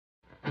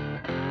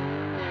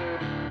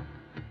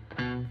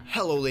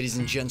Hello ladies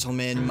and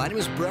gentlemen, my name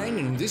is Brian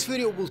and in this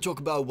video we'll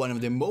talk about one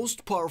of the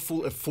most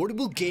powerful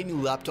affordable gaming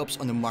laptops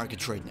on the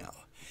market right now.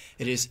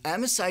 It is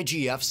MSI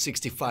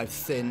GF65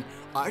 Thin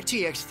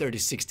RTX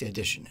 3060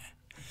 edition.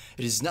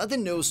 It is not the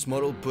newest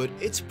model, but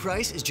its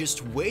price is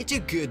just way too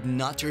good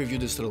not to review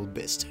this little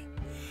beast.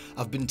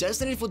 I've been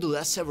testing it for the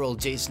last several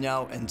days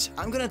now and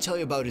I'm gonna tell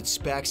you about its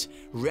specs,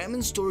 RAM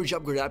and storage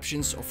upgrade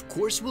options. Of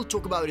course we'll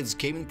talk about its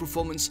gaming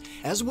performance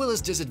as well as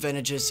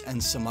disadvantages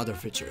and some other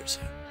features.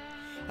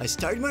 I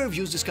start my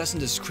reviews discussing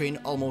the screen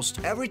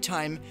almost every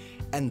time,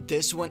 and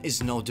this one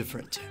is no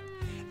different.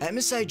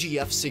 MSI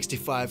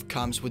GF65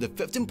 comes with a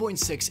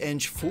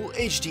 15.6-inch Full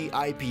HD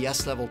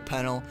IPS level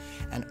panel,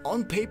 and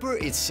on paper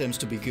it seems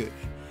to be good.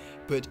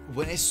 But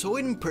when I saw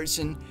it in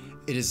person,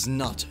 it is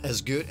not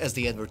as good as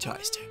they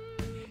advertised.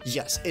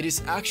 Yes, it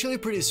is actually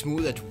pretty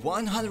smooth at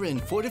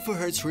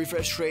 144Hz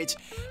refresh rate,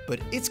 but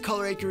its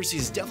color accuracy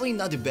is definitely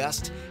not the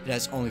best. It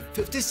has only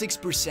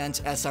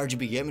 56%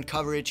 sRGB gamut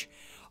coverage.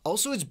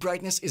 Also, its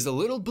brightness is a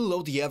little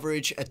below the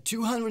average at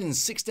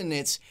 260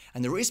 nits,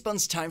 and the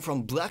response time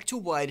from black to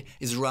white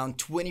is around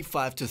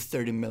 25 to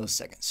 30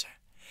 milliseconds.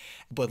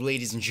 But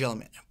ladies and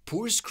gentlemen,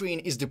 poor screen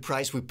is the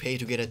price we pay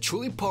to get a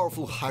truly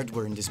powerful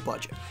hardware in this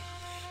budget.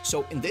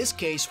 So in this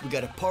case, we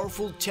got a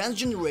powerful 10th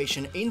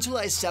generation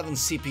Intel i7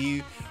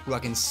 CPU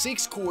rocking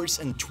 6 cores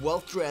and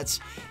 12 threads,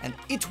 and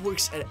it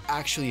works at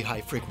actually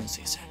high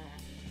frequencies.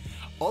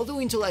 Although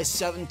Intel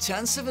i7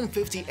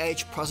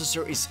 10750H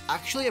processor is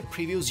actually a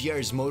previous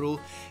year's model,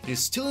 it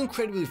is still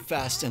incredibly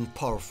fast and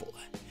powerful.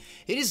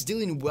 It is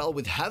dealing well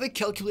with heavy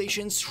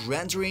calculations,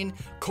 rendering,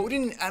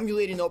 coding and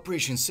emulating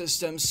operation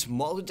systems,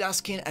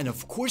 multitasking, and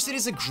of course it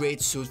is a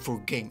great suit for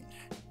gaming.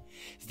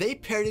 They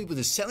paired it with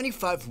a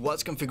 75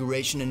 watts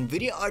configuration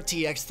NVIDIA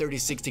RTX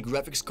 3060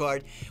 graphics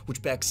card,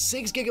 which packs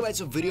 6 GB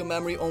of video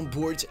memory on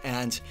board,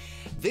 and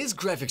this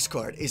graphics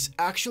card is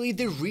actually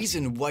the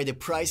reason why the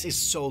price is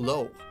so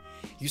low.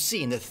 You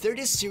see, in the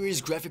 30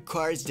 series graphic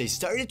cards, they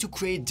started to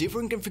create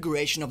different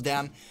configuration of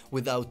them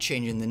without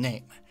changing the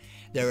name.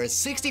 There are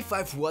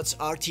 65 watts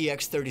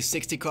RTX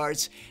 3060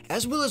 cards,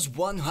 as well as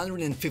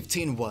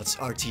 115 watts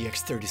RTX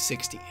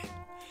 3060.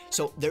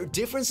 So their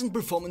difference in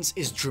performance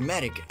is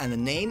dramatic and the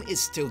name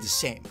is still the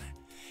same.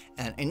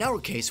 And in our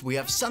case, we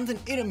have something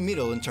in the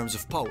middle in terms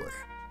of power.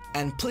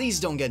 And please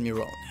don't get me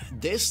wrong,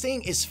 this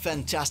thing is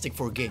fantastic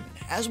for gaming,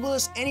 as well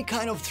as any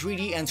kind of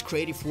 3D and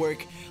creative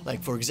work,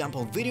 like for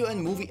example video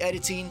and movie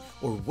editing,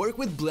 or work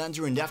with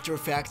Blender and After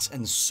Effects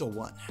and so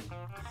on.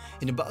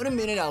 In about a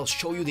minute I'll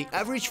show you the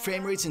average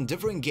frame rates in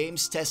different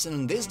games tested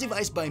on this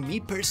device by me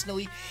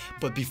personally,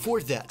 but before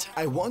that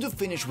I want to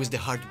finish with the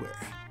hardware.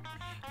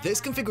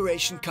 This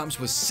configuration comes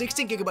with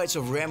 16 GB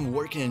of RAM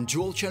working in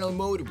dual channel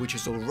mode, which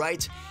is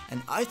alright,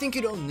 and I think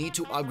you don't need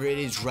to upgrade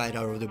it right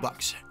out of the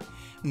box.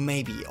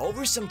 Maybe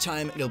over some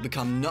time it'll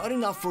become not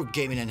enough for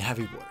gaming and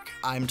heavy work.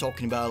 I'm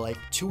talking about like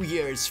 2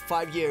 years,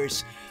 5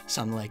 years,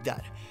 something like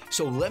that.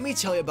 So let me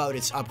tell you about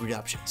its upgrade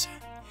options.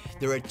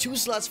 There are 2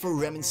 slots for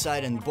RAM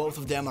inside and both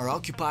of them are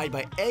occupied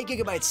by 8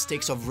 GB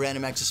sticks of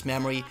random access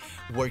memory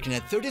working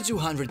at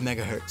 3200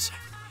 MHz.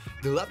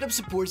 The laptop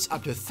supports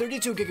up to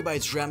 32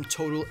 GB RAM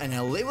total, and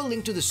I'll leave a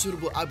link to the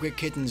suitable upgrade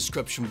kit in the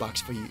description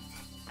box for you.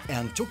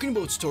 And talking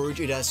about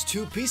storage, it has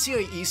 2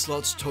 PCIe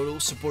slots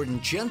total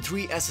supporting Gen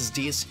 3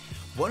 SSDs.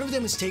 One of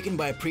them is taken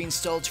by a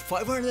pre-installed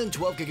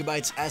 512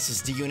 GB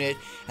SSD unit,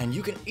 and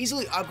you can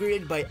easily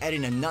upgrade it by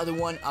adding another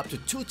one up to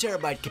 2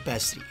 TB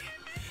capacity.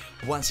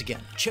 Once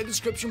again, check the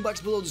description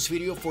box below this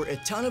video for a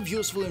ton of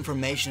useful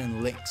information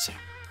and links.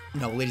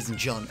 Now ladies and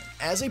gentlemen,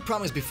 as I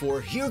promised before,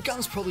 here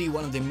comes probably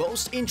one of the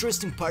most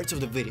interesting parts of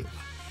the video.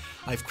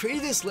 I've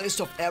created this list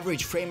of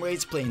average frame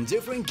rates playing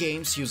different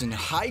games using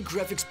high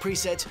graphics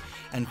preset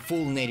and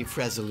full native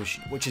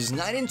resolution, which is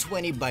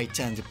 1920 by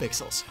 1080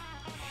 pixels.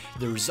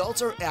 The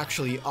results are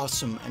actually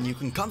awesome and you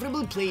can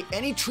comfortably play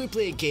any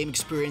AAA game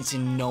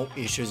experiencing no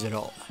issues at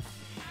all.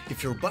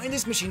 If you're buying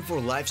this machine for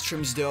live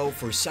streams though,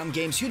 for some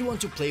games you'd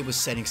want to play with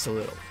settings a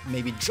little,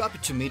 maybe drop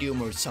it to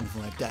medium or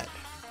something like that.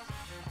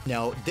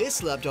 Now,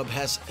 this laptop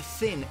has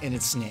thin in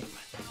its name.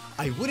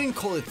 I wouldn't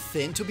call it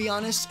thin to be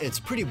honest, it's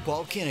pretty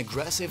bulky and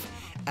aggressive,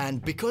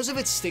 and because of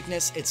its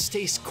thickness it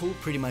stays cool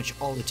pretty much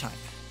all the time.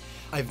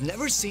 I've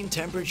never seen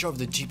temperature of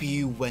the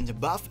GPU went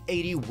above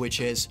 80,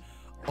 which is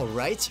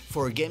alright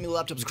for a gaming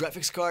laptop's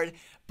graphics card,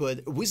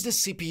 but with the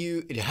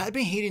CPU it had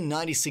been hitting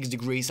 96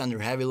 degrees under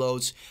heavy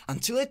loads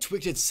until I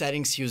tweaked its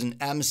settings using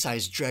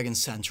MSI's Dragon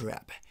Center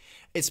app.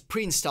 It's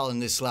pre-installed in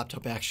this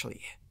laptop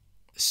actually.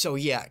 So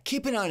yeah,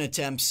 keep an eye on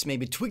attempts,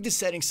 maybe tweak the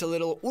settings a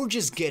little or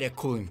just get a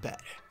cooling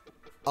pad.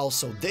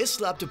 Also,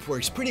 this laptop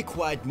works pretty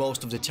quiet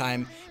most of the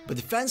time, but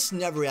the fans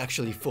never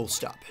actually full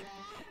stop.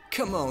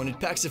 Come on, it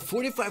packs a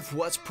 45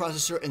 watts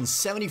processor and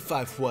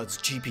 75 watts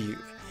GPU.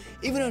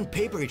 Even on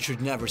paper it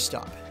should never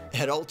stop,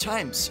 at all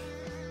times.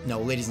 Now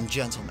ladies and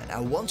gentlemen, I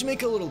want to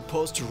make a little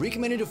post to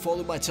recommend you to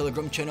follow my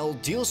Telegram channel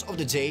Deals of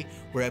the Day,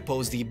 where I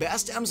post the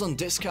best Amazon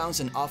discounts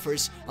and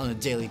offers on a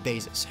daily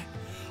basis.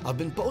 I've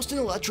been posting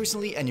a lot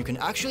recently and you can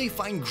actually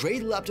find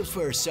great laptops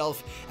for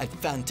yourself at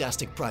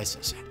fantastic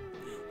prices.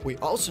 We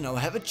also now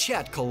have a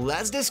chat called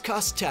Let's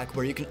Discuss Tech,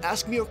 where you can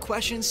ask me your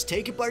questions,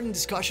 take a part in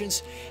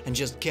discussions, and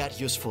just get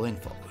useful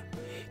info.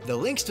 The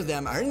links to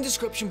them are in the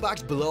description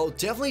box below,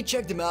 definitely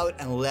check them out,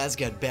 and let's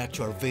get back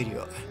to our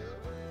video.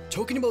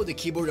 Talking about the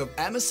keyboard of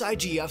MSI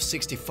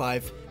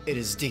GF65, it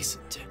is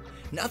decent.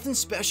 Nothing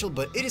special,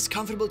 but it is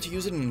comfortable to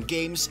use it in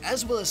games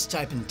as well as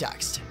type in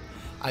text.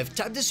 I've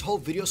typed this whole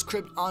video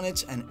script on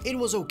it and it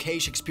was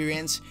okay-ish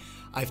experience.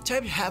 I've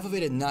typed half of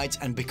it at night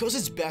and because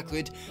it's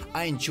backlit,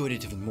 I enjoyed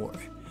it even more.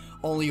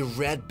 Only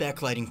red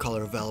backlighting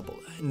color available,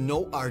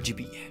 no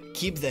RGB,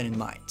 keep that in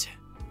mind.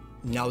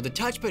 Now the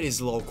touchpad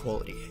is low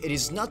quality, it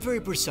is not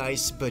very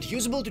precise but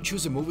usable to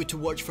choose a movie to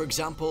watch for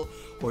example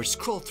or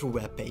scroll through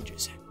web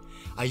pages.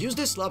 I use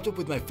this laptop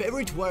with my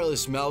favorite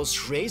wireless mouse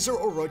Razer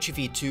Orochi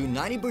V2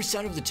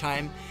 90% of the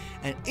time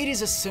and it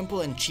is a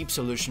simple and cheap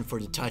solution for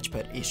the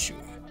touchpad issue.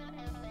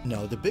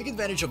 Now the big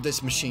advantage of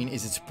this machine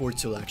is its port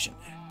selection.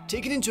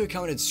 Taking into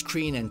account its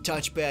screen and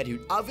touchpad,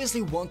 you'd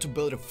obviously want to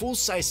build a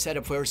full-size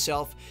setup for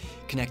yourself,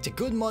 connect a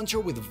good monitor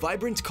with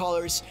vibrant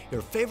colors,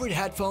 your favorite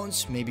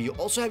headphones, maybe you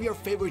also have your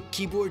favorite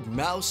keyboard,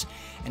 mouse,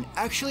 and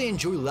actually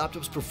enjoy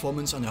laptop's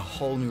performance on a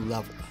whole new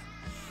level.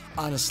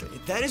 Honestly,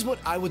 that is what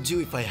I would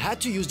do if I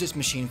had to use this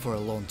machine for a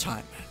long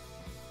time.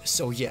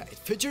 So yeah, it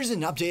features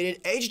an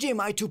updated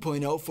HDMI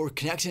 2.0 for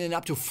connecting an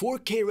up to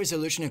 4K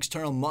resolution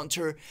external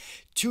monitor,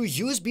 2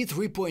 USB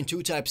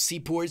 3.2 Type-C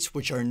ports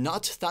which are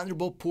not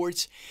Thunderbolt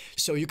ports,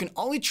 so you can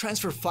only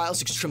transfer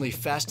files extremely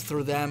fast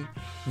through them,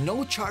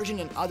 no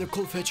charging and other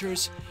cool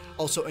features,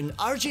 also an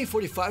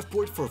RJ45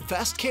 port for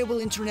fast cable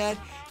internet,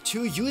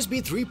 2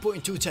 USB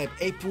 3.2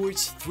 Type-A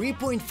ports,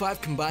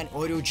 3.5 combined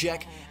audio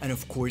jack, and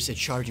of course a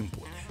charging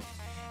port.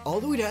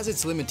 Although it has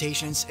its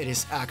limitations, it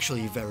is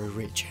actually very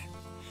rich.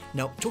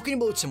 Now, talking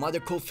about some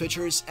other cool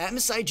features,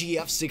 MSI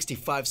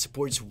GF65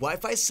 supports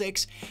Wi-Fi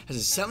 6, has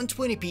a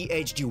 720p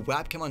HD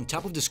webcam on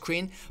top of the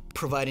screen,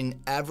 providing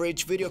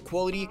average video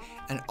quality,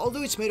 and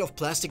although it's made of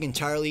plastic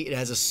entirely, it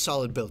has a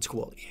solid build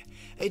quality.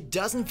 It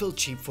doesn't feel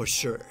cheap for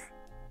sure.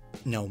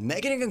 Now,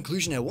 making a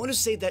conclusion, I want to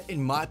say that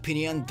in my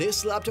opinion,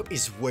 this laptop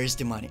is worth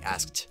the money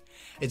asked.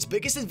 Its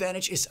biggest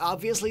advantage is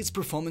obviously its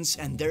performance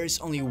and there is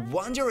only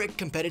one direct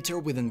competitor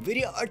with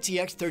NVIDIA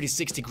RTX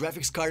 3060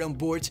 graphics card on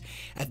board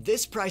at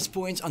this price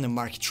point on the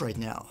market right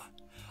now.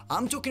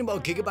 I'm talking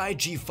about GB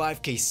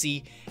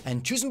G5KC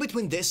and choosing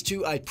between these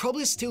two I'd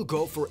probably still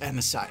go for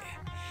MSI.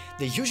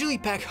 They usually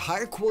pack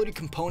higher quality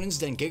components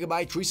than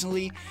GB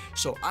recently,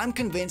 so I'm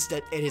convinced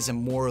that it is a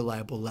more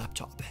reliable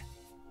laptop.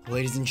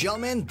 Ladies and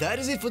gentlemen, that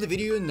is it for the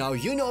video. Now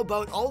you know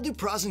about all the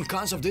pros and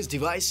cons of this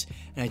device,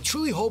 and I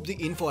truly hope the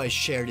info I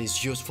shared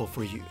is useful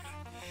for you.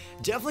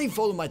 Definitely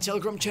follow my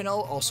Telegram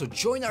channel, also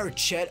join our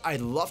chat,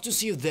 I'd love to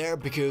see you there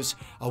because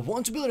I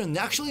want to build an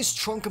actually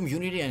strong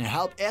community and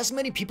help as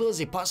many people as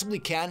I possibly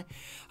can.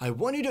 I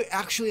want you to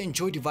actually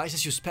enjoy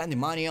devices you spend the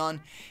money on,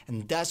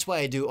 and that's why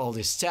I do all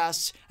these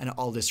tests and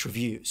all these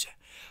reviews.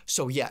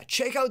 So yeah,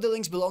 check out the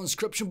links below in the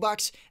description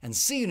box and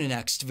see you in the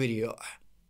next video.